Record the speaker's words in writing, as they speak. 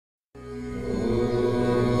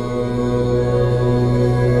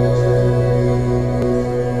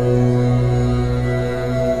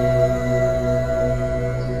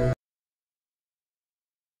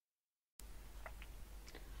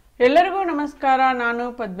ನಮಸ್ಕಾರ. ನಾನು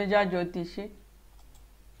ಪದ್ಮಜಾ ಜ್ಯೋತಿಷಿ.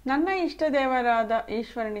 ನನ್ನ ಇಷ್ಟ ದೇವರಾದ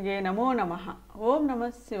ಈಶ್ವರನಿಗೆ ನಮೋ ನಮಃ. ಓಂ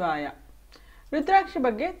ನಮಃ ಶಿವಾಯ. ರುದ್ರಾಕ್ಷಿ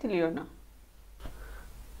ಬಗ್ಗೆ ತಿಳಿಯೋಣ.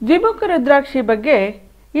 ದ್ವಿಮುಖ ರುದ್ರಾಕ್ಷಿ ಬಗ್ಗೆ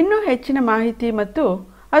ಇನ್ನೂ ಹೆಚ್ಚಿನ ಮಾಹಿತಿ ಮತ್ತು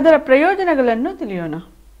ಅದರ ಪ್ರಯೋಜನಗಳನ್ನು ತಿಳಿಯೋಣ.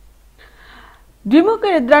 ದ್ವಿಮುಖ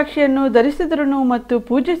ರುದ್ರಾಕ್ಷಿಯನ್ನು ಧರಿಸಿದರೂ ಮತ್ತು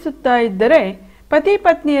ಪೂಜಿಸುತ್ತಾ ಇದ್ದರೆ ಪತಿ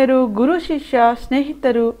ಪತ್ನಿಯರು, ಗುರು ಶಿಷ್ಯ,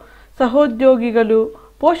 ಸ್ನೇಹಿತರು, ಸಹೋದ್ಯೋಗಿಗಳು,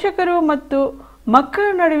 ಪೋಷಕರು ಮತ್ತು ಮಕ್ಕಳ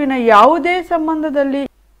ನಡುವಿನ ಯಾವುದೇ ಸಂಬಂಧದಲ್ಲಿ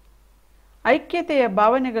ಐಕ್ಯತೆಯ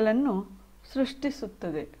ಭಾವನೆಗಳನ್ನು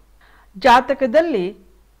ಸೃಷ್ಟಿಸುತ್ತದೆ. ಜಾತಕದಲ್ಲಿ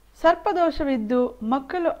ಸರ್ಪದೋಷವಿದ್ದು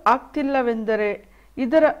ಮಕ್ಕಳು ಆಗ್ತಿಲ್ಲವೆಂದರೆ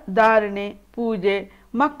ಇದರ ಧಾರಣೆ, ಪೂಜೆ,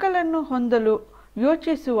 ಮಕ್ಕಳನ್ನು ಹೊಂದಲು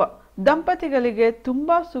ಯೋಚಿಸುವ ದಂಪತಿಗಳಿಗೆ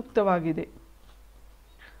ತುಂಬ ಸೂಕ್ತವಾಗಿದೆ.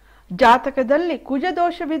 ಜಾತಕದಲ್ಲಿ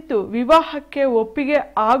ಕುಜದೋಷವಿದ್ದು ವಿವಾಹಕ್ಕೆ ಒಪ್ಪಿಗೆ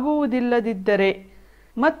ಆಗುವುದಿಲ್ಲದಿದ್ದರೆ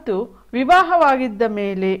ಮತ್ತು ವಿವಾಹವಾಗಿದ್ದ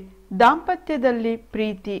ಮೇಲೆ ದಾಂಪತ್ಯದಲ್ಲಿ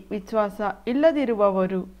ಪ್ರೀತಿ ವಿಶ್ವಾಸ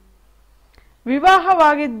ಇಲ್ಲದಿರುವವರು,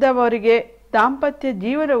 ವಿವಾಹವಾಗಿದ್ದವರಿಗೆ ದಾಂಪತ್ಯ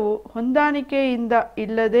ಜೀವನವು ಹೊಂದಾಣಿಕೆಯಿಂದ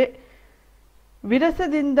ಇಲ್ಲದೆ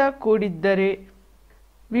ವಿರಸದಿಂದ ಕೂಡಿದ್ದರೆ,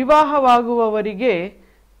 ವಿವಾಹವಾಗುವವರಿಗೆ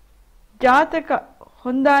ಜಾತಕ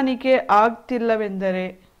ಹೊಂದಾಣಿಕೆ ಆಗ್ತಿಲ್ಲವೆಂದರೆ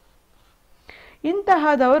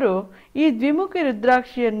ಇಂತಹದವರು ಈ ದ್ವಿಮುಖಿ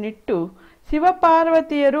ರುದ್ರಾಕ್ಷಿಯನ್ನಿಟ್ಟು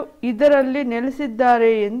ಶಿವಪಾರ್ವತಿಯರು ಇದರಲ್ಲಿ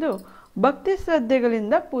ನೆಲೆಸಿದ್ದಾರೆ ಎಂದು ಭಕ್ತಿ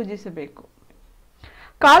ಶ್ರದ್ಧೆಗಳಿಂದ ಪೂಜಿಸಬೇಕು.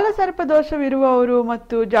 ಕಾಲಸರ್ಪದೋಷವಿರುವವರು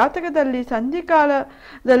ಮತ್ತು ಜಾತಕದಲ್ಲಿ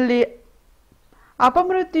ಸಂಧಿಕಾಲದಲ್ಲಿ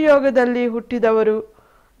ಅಪಮೃತ್ಯುಯೋಗದಲ್ಲಿ ಹುಟ್ಟಿದವರು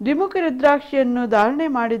ದ್ವಿಮುಖಿ ರುದ್ರಾಕ್ಷಿಯನ್ನು ಧಾರಣೆ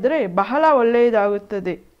ಮಾಡಿದರೆ ಬಹಳ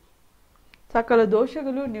ಒಳ್ಳೆಯದಾಗುತ್ತದೆ. ಸಕಲ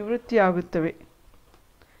ದೋಷಗಳು ನಿವೃತ್ತಿಯಾಗುತ್ತವೆ.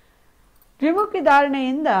 ದ್ವಿಮುಖಿ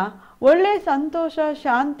ಧಾರಣೆಯಿಂದ ಒಳ್ಳೆಯ ಸಂತೋಷ,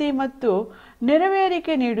 ಶಾಂತಿ ಮತ್ತು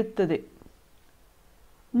ನೆರವೇರಿಕೆ ನೀಡುತ್ತದೆ.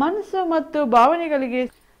 ಮನಸ್ಸು ಮತ್ತು ಭಾವನೆಗಳಿಗೆ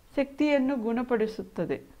ಶಕ್ತಿಯನ್ನು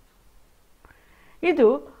ಗುಣಪಡಿಸುತ್ತದೆ. ಇದು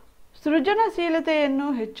ಸೃಜನಶೀಲತೆಯನ್ನು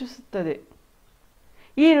ಹೆಚ್ಚಿಸುತ್ತದೆ.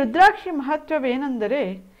 ಈ ರುದ್ರಾಕ್ಷಿ ಮಹತ್ವವೇನೆಂದರೆ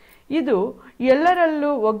ಇದು ಎಲ್ಲರಲ್ಲೂ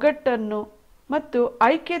ಒಗ್ಗಟ್ಟನ್ನು ಮತ್ತು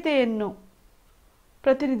ಐಕ್ಯತೆಯನ್ನು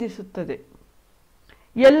ಪ್ರತಿನಿಧಿಸುತ್ತದೆ.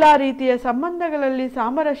 ಎಲ್ಲ ರೀತಿಯ ಸಂಬಂಧಗಳಲ್ಲಿ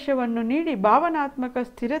ಸಾಮರಸ್ಯವನ್ನು ನೀಡಿ ಭಾವನಾತ್ಮಕ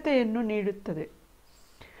ಸ್ಥಿರತೆಯನ್ನು ನೀಡುತ್ತದೆ.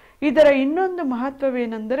 ಇದರ ಇನ್ನೊಂದು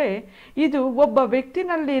ಮಹತ್ವವೇನೆಂದರೆ ಇದು ಒಬ್ಬ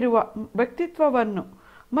ವ್ಯಕ್ತಿನಲ್ಲಿರುವ ವ್ಯಕ್ತಿತ್ವವನ್ನು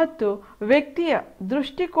ಮತ್ತು ವ್ಯಕ್ತಿಯ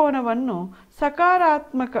ದೃಷ್ಟಿಕೋನವನ್ನು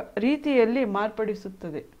ಸಕಾರಾತ್ಮಕ ರೀತಿಯಲ್ಲಿ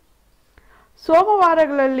ಮಾರ್ಪಡಿಸುತ್ತದೆ.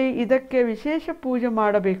 ಸೋಮವಾರಗಳಲ್ಲಿ ಇದಕ್ಕೆ ವಿಶೇಷ ಪೂಜೆ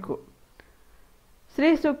ಮಾಡಬೇಕು.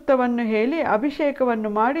 ಶ್ರೀ ಸೂಕ್ತವನ್ನು ಹೇಳಿ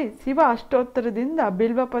ಅಭಿಷೇಕವನ್ನು ಮಾಡಿ ಶಿವ ಅಷ್ಟೋತ್ತರದಿಂದ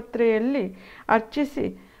ಬಿಲ್ವಪತ್ರೆಯಲ್ಲಿ ಅರ್ಚಿಸಿ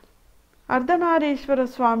ಅರ್ಧನಾರೀಶ್ವರ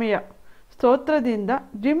ಸ್ವಾಮಿಯ ಸ್ತೋತ್ರದಿಂದ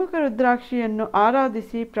ದ್ವಿಮುಖ ರುದ್ರಾಕ್ಷಿಯನ್ನು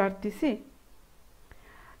ಆರಾಧಿಸಿ ಪ್ರಾರ್ಥಿಸಿ,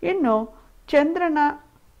 ಇನ್ನು ಚಂದ್ರನ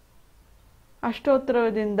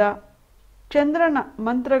ಅಷ್ಟೋತ್ತರದಿಂದ ಚಂದ್ರನ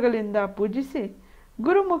ಮಂತ್ರಗಳಿಂದ ಪೂಜಿಸಿ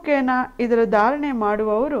ಗುರುಮುಖೇನ ಇದರ ಧಾರಣೆ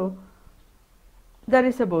ಮಾಡುವವರು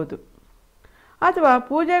ಧರಿಸಬಹುದು. ಅಥವಾ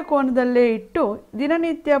ಪೂಜೆ ಕೋಣದಲ್ಲೇ ಇಟ್ಟು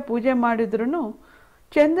ದಿನನಿತ್ಯ ಪೂಜೆ ಮಾಡಿದ್ರೂ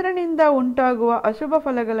ಚಂದ್ರನಿಂದ ಉಂಟಾಗುವ ಅಶುಭ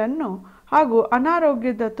ಫಲಗಳನ್ನು ಹಾಗೂ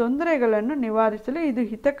ಅನಾರೋಗ್ಯದ ತೊಂದರೆಗಳನ್ನು ನಿವಾರಿಸಲು ಇದು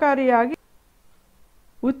ಹಿತಕಾರಿಯಾಗಿ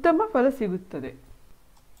ಉತ್ತಮ ಫಲ ಸಿಗುತ್ತದೆ.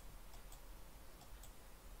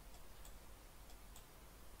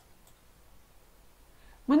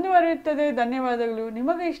 ಮುಂದುವರಿಯುತ್ತದೆ. ಧನ್ಯವಾದಗಳು.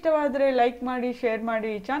 ನಿಮಗೆ ಇಷ್ಟವಾದರೆ ಲೈಕ್ ಮಾಡಿ, ಶೇರ್ ಮಾಡಿ,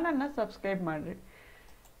 ಈ ಚಾನಲ್ನ ಸಬ್ಸ್ಕ್ರೈಬ್ ಮಾಡಿರಿ.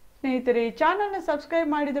 ಸ್ನೇಹಿತರೆ, ಈ ಚಾನಲ್ನ ಸಬ್ಸ್ಕ್ರೈಬ್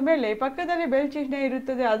ಮಾಡಿದ ಮೇಲೆ ಪಕ್ಕದಲ್ಲಿ ಬೆಲ್ ಚಿಹ್ನೆ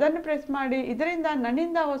ಇರುತ್ತದೆ, ಅದನ್ನು ಪ್ರೆಸ್ ಮಾಡಿ. ಇದರಿಂದ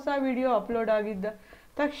ನನ್ನಿಂದ ಹೊಸ ವಿಡಿಯೋ ಅಪ್ಲೋಡ್ ಆಗಿದ್ದ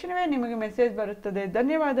ತಕ್ಷಣವೇ ನಿಮಗೆ ಮೆಸೇಜ್ ಬರುತ್ತದೆ.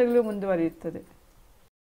 ಧನ್ಯವಾದಗಳು. ಮುಂದುವರಿಯುತ್ತದೆ.